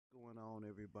on,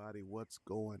 everybody? What's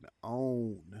going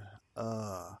on?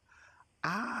 Uh,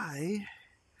 I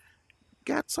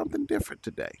got something different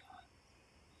today.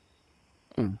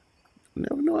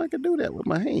 Never knew I could do that with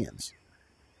my hands.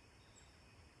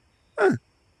 Huh,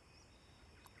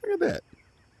 look at that.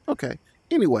 Okay.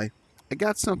 Anyway, I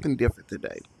got something different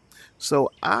today.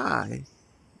 So I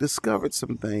discovered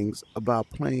some things about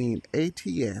playing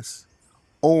ATS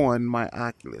on my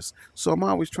Oculus. So I'm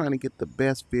always trying to get the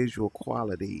best visual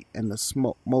quality and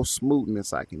the most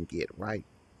smoothness I can get, right?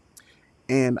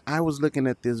 And I was looking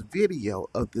at this video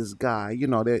of this guy,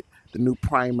 that the new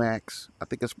Primax, I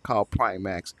think it's called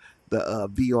Primax, the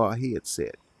VR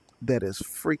headset. That is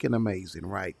freaking amazing,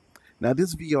 right? Now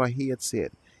this VR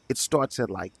headset, it starts at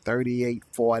like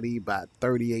 3840 by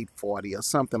 3840 or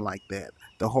something like that,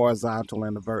 the horizontal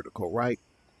and the vertical, right?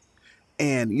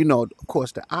 And of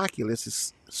course, the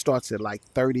Oculus starts at like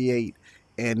 38,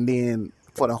 and then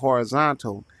for the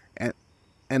horizontal,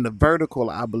 and the vertical,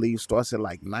 I believe, starts at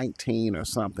like 19 or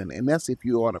something. And that's if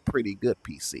you're on a pretty good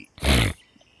PC.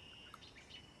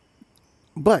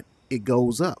 But it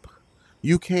goes up.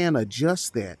 You can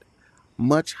adjust that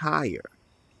much higher.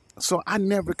 So I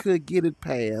never could get it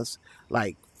past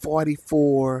like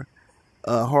 44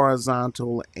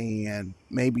 horizontal and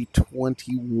maybe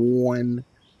 21,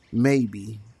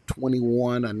 maybe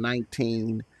 21 or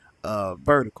 19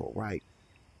 vertical, right?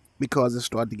 Because it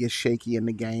started to get shaky in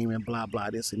the game and blah, blah,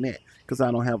 this and that. Because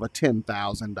I don't have a $10,000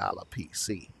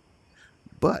 PC.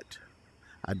 But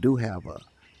I do have a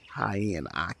high-end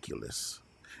Oculus.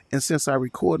 And since I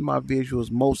record my visuals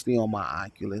mostly on my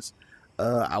Oculus,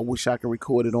 I wish I could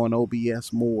record it on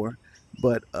OBS more.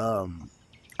 But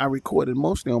I recorded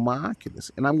mostly on my Oculus.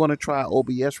 And I'm going to try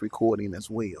OBS recording as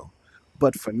well.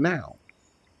 But for now,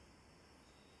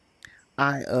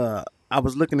 I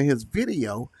was looking at his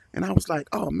video and I was like,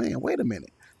 oh man, wait a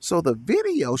minute. So the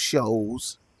video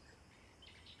shows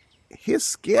his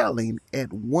scaling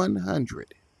at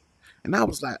 100. And I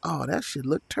was like, oh, that should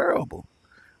look terrible.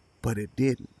 But it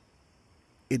didn't.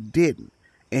 It didn't.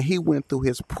 And he went through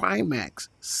his Primax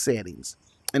settings.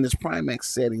 And his Primax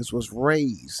settings was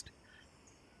raised.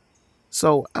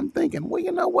 So I'm thinking, well,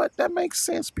 you know what? That makes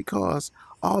sense because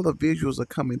all the visuals are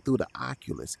coming through the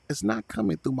Oculus. It's not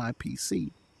coming through my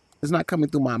PC. It's not coming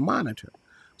through my monitor.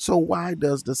 So why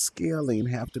does the scaling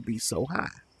have to be so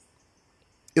high?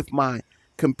 If my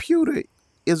computer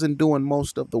isn't doing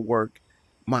most of the work,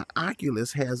 my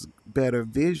Oculus has better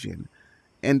vision,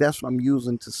 and that's what I'm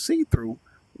using to see through.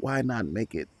 Why not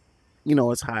make it,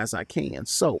 as high as I can?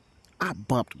 So I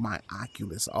bumped my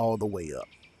Oculus all the way up.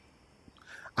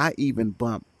 I even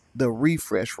bumped the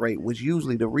refresh rate, which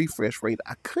usually the refresh rate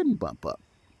I couldn't bump up.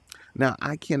 Now,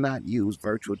 I cannot use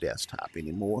virtual desktop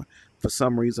anymore. For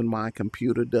some reason, my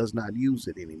computer does not use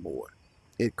it anymore.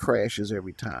 It crashes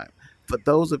every time. For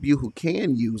those of you who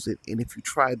can use it, and if you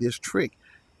try this trick,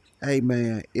 hey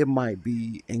man, it might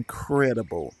be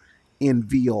incredible in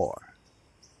VR.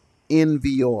 In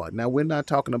VR. Now, we're not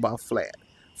talking about flat.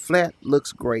 Flat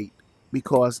looks great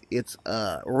because it's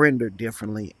rendered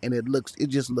differently, and it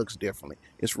just looks differently.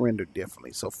 It's rendered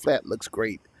differently. So flat looks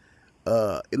great.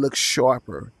 It looks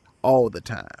sharper all the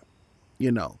time,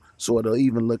 so it'll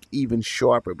even look even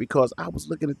sharper because I was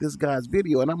looking at this guy's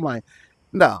video and I'm like,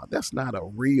 no, that's not a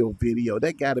real video.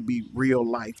 That got to be real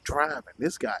life driving.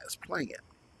 This guy is playing.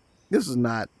 This is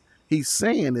not, he's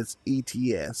saying it's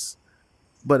ETS,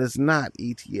 but it's not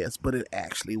ETS, but it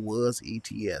actually was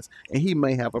ETS. And he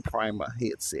may have a primer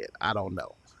headset. I don't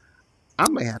know. I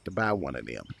may have to buy one of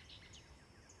them.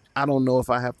 I don't know if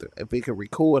it can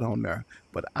record on there,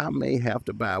 but I may have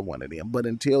to buy one of them. But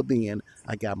until then,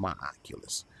 I got my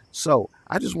Oculus. So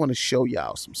I just want to show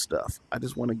y'all some stuff. I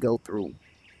just want to go through.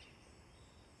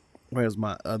 Where's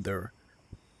my other,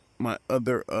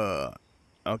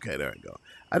 okay, there we go.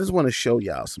 I just want to show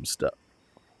y'all some stuff.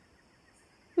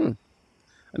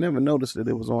 I never noticed that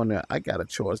it was on there. I got to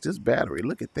charge this battery.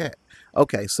 Look at that.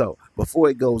 Okay, so before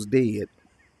it goes dead,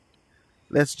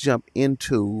 let's jump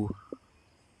into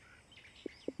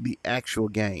the actual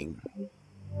game.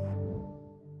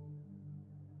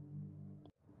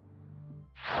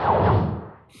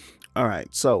 All right,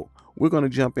 so we're going to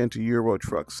jump into Euro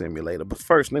Truck Simulator. But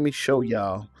first, let me show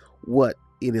y'all what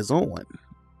it is on.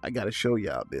 I got to show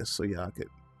y'all this so y'all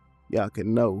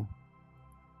can know.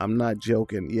 I'm not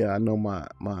joking. Yeah, I know my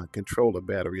controller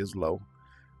battery is low.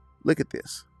 Look at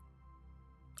this.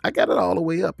 I got it all the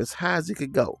way up as high as it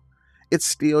could go. It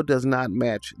still does not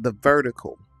match the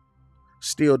vertical.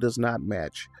 Still does not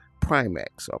match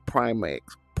Primax or Primax,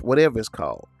 whatever it's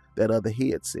called, that other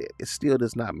headset. It still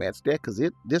does not match that because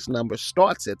this number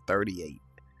starts at 38.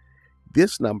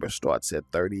 This number starts at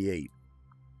 38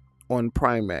 on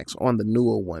Primax, on the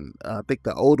newer one. I think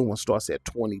the older one starts at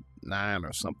 29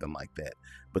 or something like that.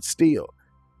 But still,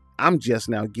 I'm just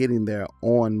now getting there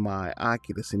on my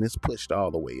Oculus, and it's pushed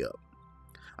all the way up.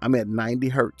 I'm at 90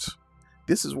 hertz.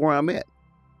 This is where I'm at.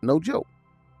 No joke.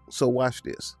 So watch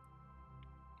this.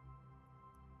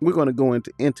 We're going to go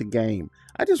into game.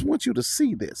 I just want you to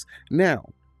see this. Now,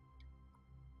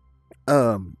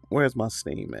 where's my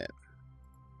Steam at?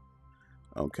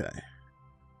 Okay.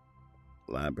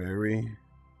 Library.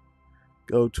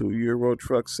 Go to Euro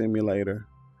Truck Simulator.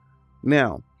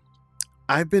 Now,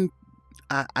 I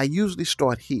usually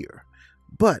start here,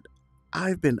 but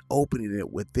I've been opening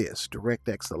it with this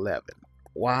DirectX 11.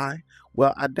 Why?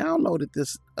 Well, I downloaded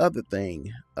this other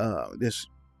thing, this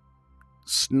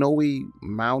Snowy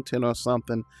Mountain or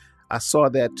something. I saw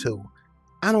that too.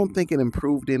 I don't think it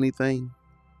improved anything.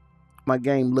 My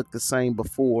game looked the same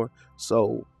before,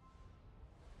 so,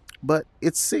 but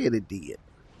it said it did.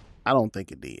 I don't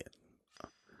think it did.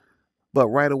 But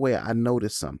right away, I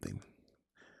noticed something.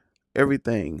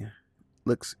 Everything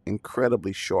looks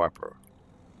incredibly sharper.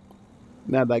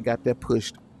 Now that I got that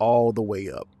pushed all the way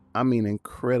up. I mean,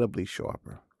 incredibly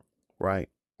sharper, right?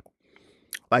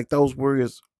 Like those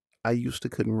words I used to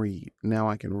couldn't read. Now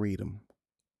I can read them.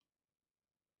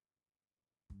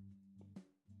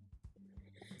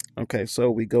 Okay, so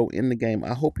we go in the game.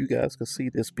 I hope you guys can see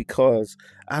this because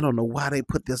I don't know why they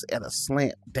put this at a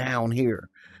slant down here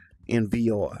in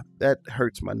VR. That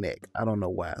hurts my neck. I don't know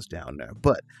why it's down there.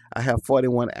 But I have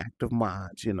 41 active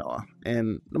mods, you know,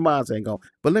 and the mods ain't going.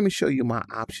 But let me show you my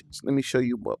options. Let me show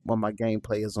you what my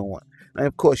gameplay is on. And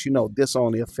of course, you know, this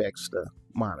only affects the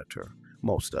monitor,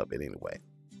 most of it anyway.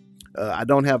 I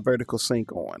don't have vertical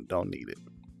sync on. Don't need it.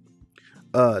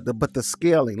 But the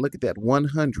scaling, look at that,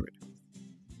 100.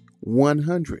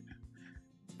 100.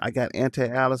 I got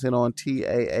anti-aliasing on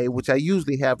TAA, which I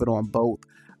usually have it on both.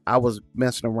 I was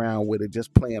messing around with it,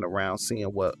 just playing around, seeing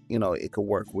what, you know, it could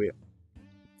work with.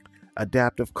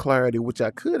 Adaptive clarity, which I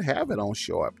could have it on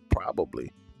sharp,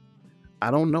 probably.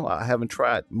 I don't know. I haven't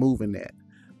tried moving that.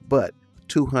 But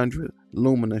 200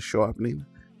 luminous sharpening.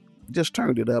 Just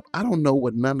turned it up. I don't know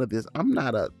what none of this. I'm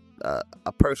not a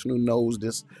person who knows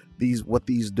what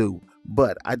these do.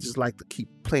 But I just like to keep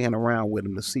playing around with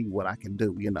them to see what I can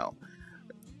do, you know.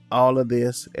 All of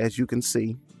this, as you can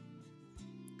see,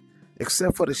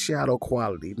 except for the shadow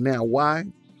quality. Now, why?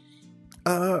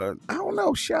 I don't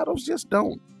know. Shadows just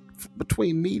don't,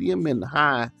 between medium and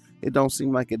high, it don't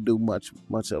seem like it do much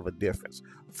of a difference.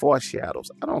 For shadows,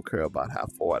 I don't care about how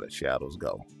far the shadows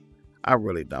go. I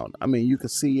really don't. I mean, you can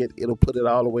see it. It'll put it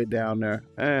all the way down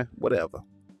there. Whatever.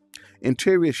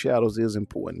 Interior shadows is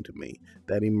important to me.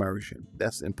 That immersion,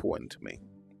 that's important to me.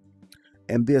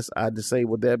 And this, I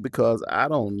disabled that because I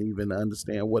don't even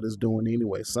understand what it's doing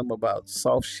anyway. Something about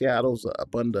soft shadows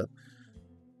up under,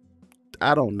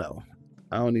 I don't know.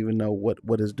 I don't even know what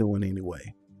it's doing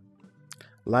anyway.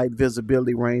 Light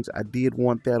visibility range, I did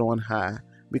want that on high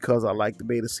because I like to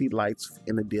be able to see lights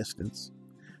in the distance.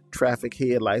 Traffic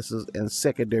headlights and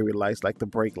secondary lights like the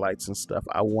brake lights and stuff,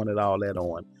 I wanted all that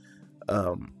on.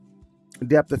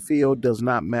 Depth of field does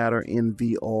not matter in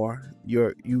VR.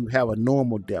 You have a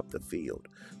normal depth of field,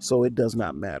 so it does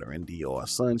not matter in VR.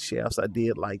 Sun shafts, I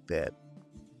did like that.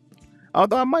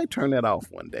 Although I might turn that off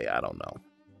one day, I don't know.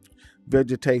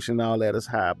 Vegetation, all that is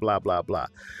high, blah, blah, blah.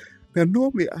 Now,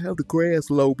 normally I have the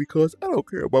grass low because I don't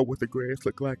care about what the grass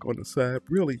look like on the side.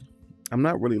 Really, I'm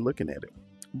not really looking at it,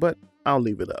 but I'll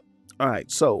leave it up. All right,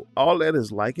 so all that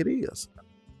is like it is.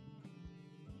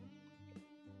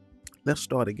 Let's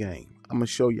start a game. I'm going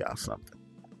to show y'all something.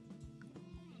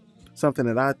 Something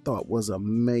that I thought was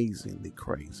amazingly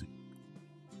crazy.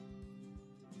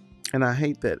 And I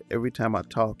hate that every time I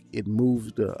talk, it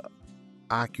moves the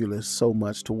Oculus so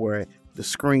much to where the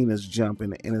screen is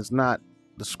jumping. And it's not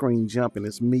the screen jumping,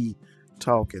 it's me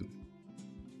talking.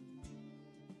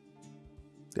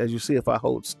 As you see, if I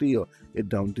hold still, it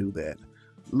don't do that.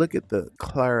 Look at the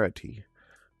clarity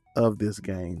of this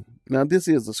game. Now, this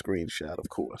is a screenshot, of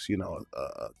course, you know,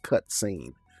 a cut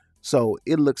scene. So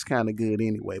it looks kind of good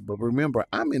anyway. But remember,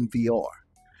 I'm in VR.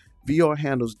 VR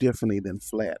handles differently than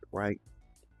flat, right?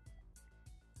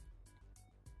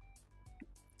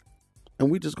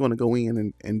 And we're just going to go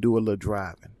in and do a little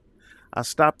driving. I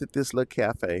stopped at this little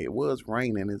cafe. It was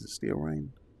raining. Is it still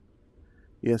raining?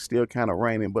 Yeah, it's still kind of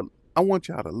raining. But I want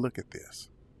y'all to look at this.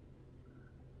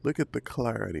 Look at the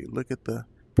clarity. Look at the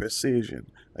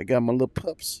precision. I got my little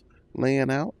pups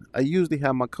laying out. I usually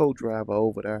have my co-driver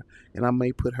over there, and I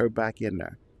may put her back in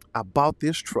there. I bought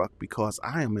this truck because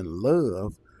I am in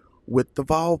love with the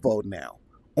Volvo now.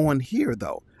 On here,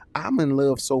 though, I'm in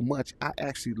love so much, I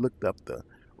actually looked up the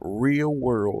real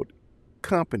world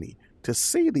company to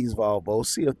see these Volvos,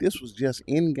 see if this was just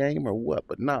in game or what.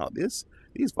 But no, these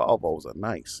Volvos are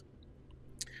nice.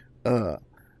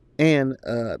 And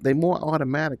they're more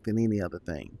automatic than any other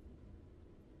thing.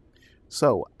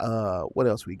 So what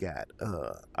else we got?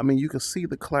 I mean, you can see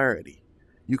the clarity,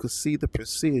 you can see the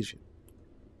precision.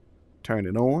 Turn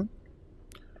it on.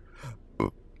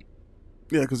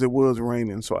 Yeah, because it was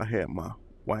raining, so I had my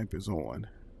wipers on.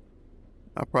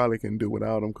 I probably can do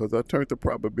without them because I turned the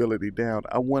probability down.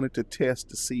 I wanted to test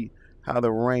to see how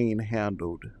the rain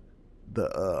handled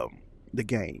the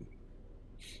game,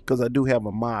 because I do have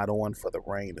a mod on for the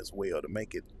rain as well to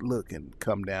make it look and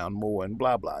come down more and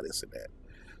blah blah this and that.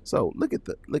 So look at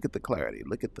the clarity.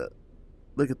 Look at the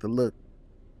look.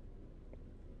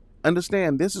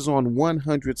 Understand, this is on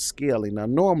 100 scaling. Now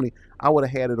normally I would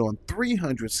have had it on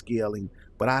 300 scaling,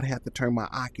 but I'd have to turn my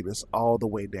Oculus all the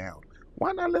way down.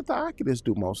 Why not let the Oculus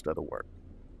do most of the work?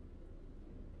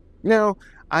 Now,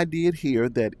 I did hear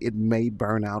that it may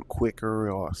burn out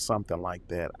quicker or something like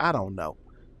that. I don't know.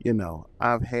 You know,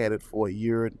 I've had it for a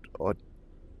year, or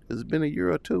has it been a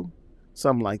year or two?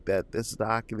 Something like that. This is the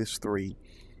Oculus 3.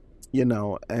 You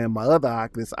know, and my other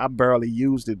Oculus, I barely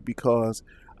used it because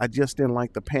I just didn't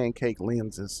like the pancake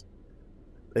lenses.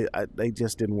 They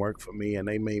just didn't work for me, and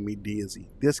they made me dizzy.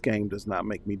 This game does not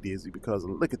make me dizzy because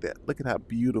look at that. Look at how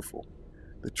beautiful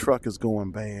the truck is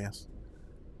going past.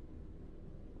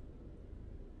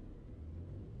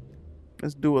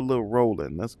 Let's do a little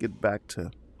rolling. Let's get back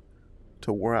to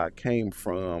where I came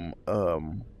from.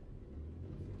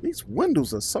 These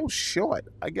windows are so short.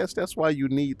 I guess that's why you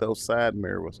need those side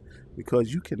mirrors,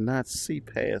 because you cannot see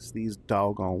past these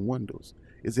doggone windows.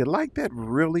 Is it like that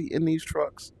really in these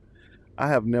trucks? I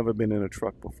have never been in a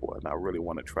truck before, and I really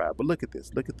want to try it. But look at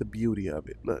this. Look at the beauty of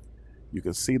it. Look, you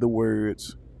can see the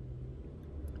words.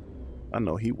 I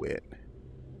know he wet.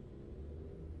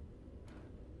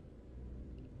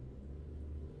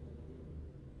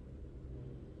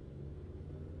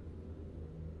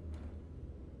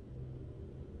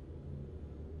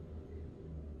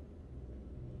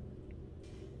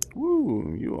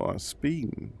 Woo, you are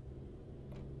speeding.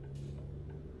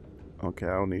 Okay,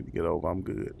 I don't need to get over. I'm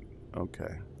good.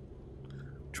 Okay.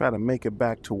 Try to make it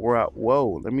back to where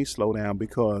whoa, let me slow down,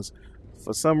 because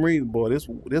for some reason, boy,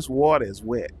 this water is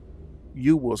wet.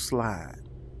 You will slide.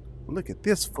 Look at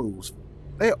this fools.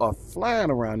 They are flying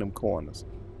around them corners.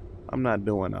 I'm not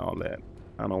doing all that.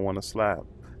 I don't want to slide.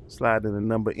 Slide in the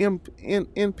number.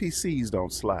 NPCs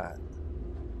don't slide.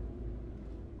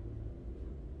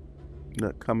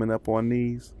 Look, coming up on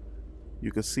these,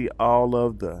 you can see all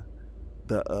of the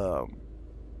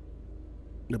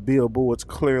billboards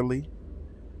clearly.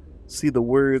 See the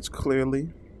words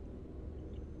clearly.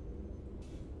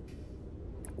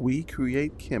 We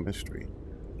create chemistry.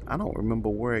 I don't remember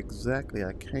where exactly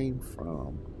I came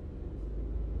from.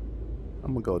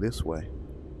 I'm gonna go this way,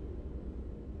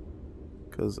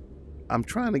 because I'm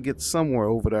trying to get somewhere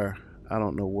over there. I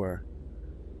don't know where.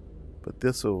 But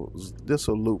this'll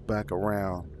loop back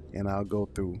around, and I'll go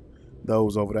through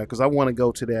those over there, because I want to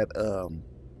go to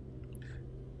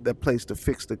that place to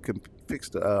fix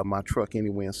my truck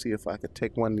anyway, and see if I could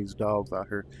take one of these dogs out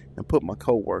here and put my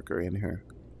coworker in here.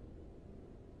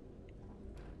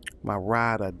 My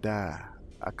ride or die.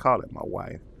 I call it my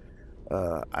wife.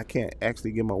 I can't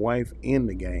actually get my wife in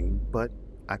the game, but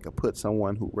I could put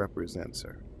someone who represents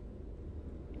her.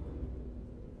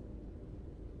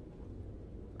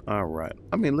 All right.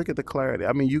 I mean, look at the clarity.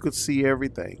 I mean, you could see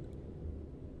everything.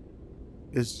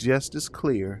 It's just as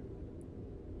clear.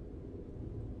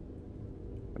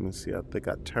 Let me see. I think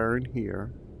I turn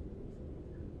here,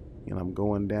 and I'm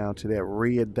going down to that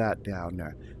red dot down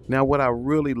there. Now, what I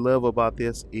really love about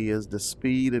this is the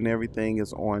speed and everything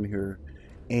is on here.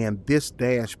 And this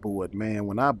dashboard, man,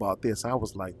 when I bought this, I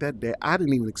was like, I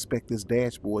didn't even expect this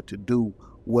dashboard to do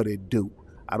what it do.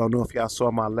 I don't know if y'all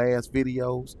saw my last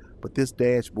videos, but this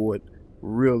dashboard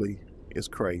really is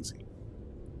crazy.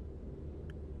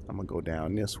 I'm gonna go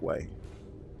down this way.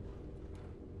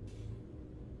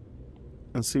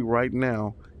 And see, right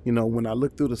now, you know, when I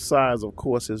look through the sides, of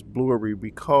course, it's blurry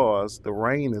because the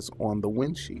rain is on the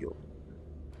windshield.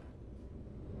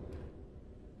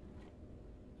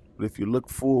 But if you look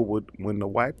forward, when the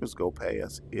wipers go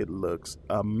past, it looks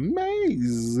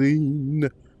amazing.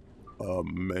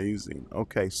 Amazing.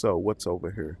 Okay, so what's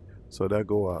over here? So there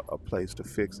go a place to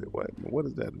fix it. Wait, what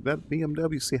is that? Is that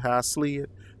BMW? See how I slid?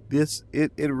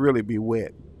 It really be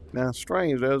wet. Now,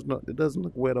 strange, it doesn't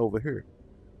look wet over here.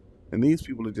 And these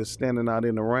people are just standing out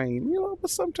in the rain, you know, but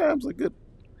sometimes a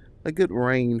good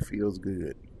rain feels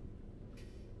good.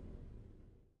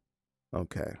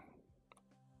 Okay.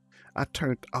 I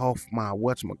turned off my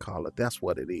whatchamacallit. That's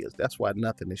what it is. That's why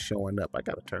nothing is showing up. I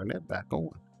got to turn that back on.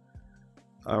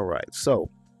 All right, so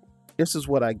this is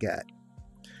what I got.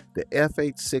 The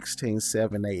F816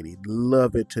 780.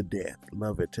 Love it to death.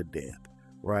 Love it to death,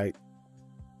 right?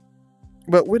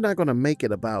 But we're not going to make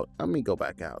it about, let me go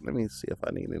back out. Let me see if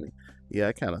I need any. Yeah,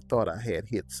 I kind of thought I had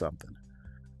hit something.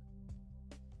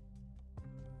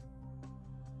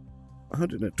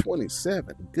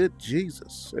 127. Good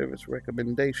Jesus. Service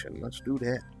recommendation. Let's do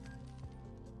that.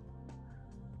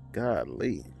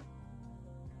 Golly.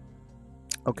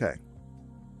 Okay.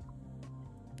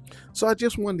 So I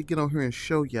just wanted to get on here and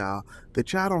show y'all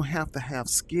that y'all don't have to have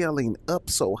scaling up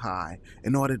so high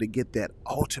in order to get that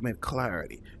ultimate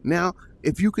clarity. Now,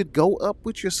 if you could go up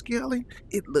with your scaling,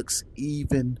 it looks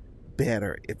even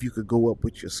better if you could go up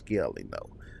with your scaling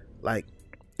though. Like,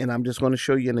 and I'm just going to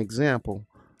show you an example.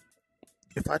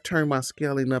 If I turn my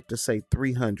scaling up to say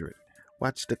 300,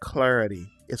 watch the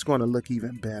clarity. It's going to look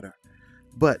even better.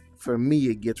 But for me,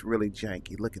 it gets really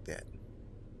janky. Look at that.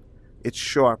 It's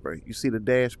sharper. You see the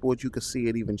dashboard, you can see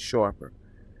it even sharper.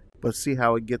 But see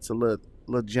how it gets a little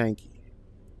janky,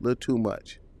 a little too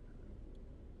much.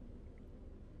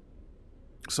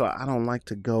 So I don't like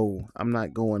to go, I'm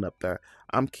not going up there.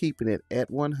 I'm keeping it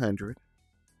at 100.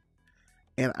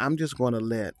 And I'm just going to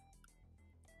let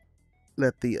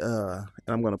the,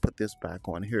 and I'm going to put this back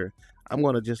on here. I'm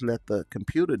going to just let the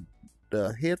computer,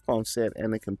 the headphone set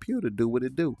and the computer do what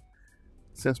it do.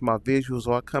 Since my visuals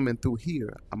are coming through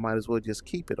here, I might as well just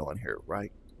keep it on here,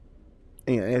 right?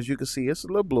 And as you can see, it's a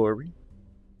little blurry.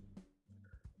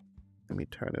 Let me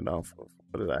turn it off.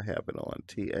 What did I have it on?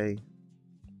 TA.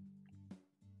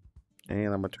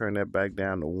 And I'm going to turn that back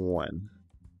down to 1.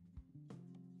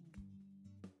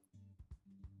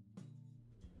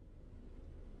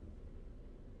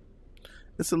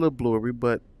 It's a little blurry,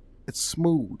 but it's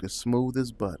smooth. It's smooth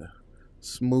as butter.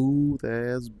 Smooth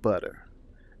as butter.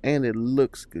 And it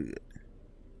looks good.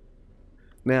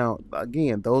 Now,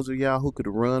 again, those of y'all who could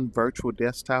run virtual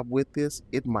desktop with this,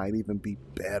 it might even be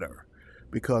better.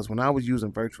 Because when I was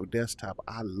using virtual desktop,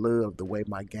 I loved the way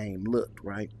my game looked,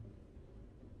 right?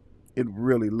 It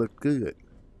really looked good.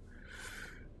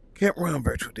 Can't run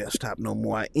virtual desktop no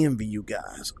more. I envy you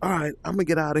guys. All right, I'm going to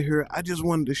get out of here. I just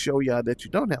wanted to show y'all that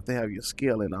you don't have to have your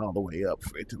scaling all the way up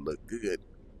for it to look good.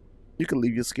 You can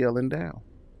leave your scaling down.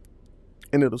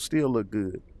 And it'll still look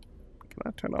good. Can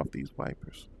I turn off these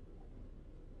wipers?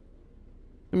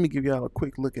 Let me give y'all a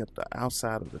quick look at the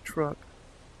outside of the truck.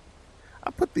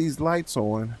 I put these lights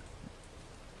on.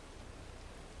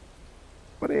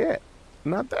 Where they at?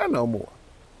 Not there no more.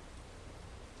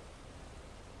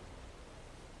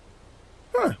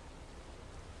 Huh.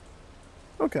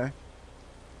 Okay.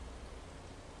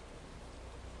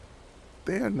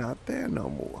 They're not there no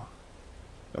more.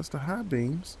 That's the high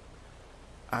beams.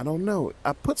 I don't know.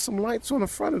 I put some lights on the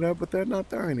front of there, but they're not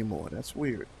there anymore. That's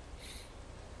weird.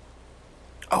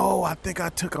 Oh, I think I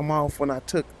took them off when I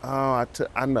took, I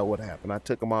know what happened. I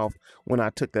took them off when I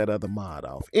took that other mod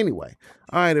off. Anyway,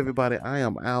 all right, everybody, I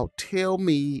am out. Tell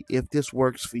me if this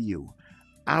works for you.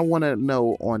 I want to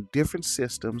know on different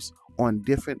systems,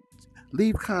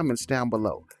 leave comments down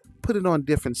below. Put it on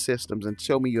different systems and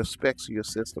show me your specs of your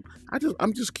system.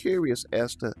 I'm just curious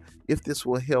as to if this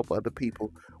will help other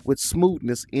people with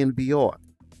smoothness in VR.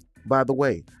 By the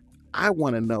way, I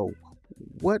want to know,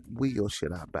 what wheel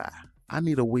should I buy? I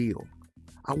need a wheel.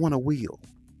 I want a wheel.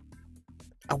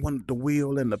 I want the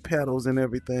wheel and the pedals and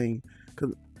everything.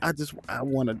 Cause I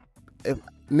want to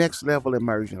next level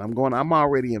immersion. I'm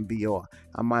already in VR.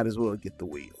 I might as well get the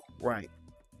wheel. Right.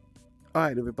 All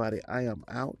right, everybody. I am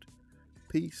out.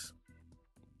 Peace.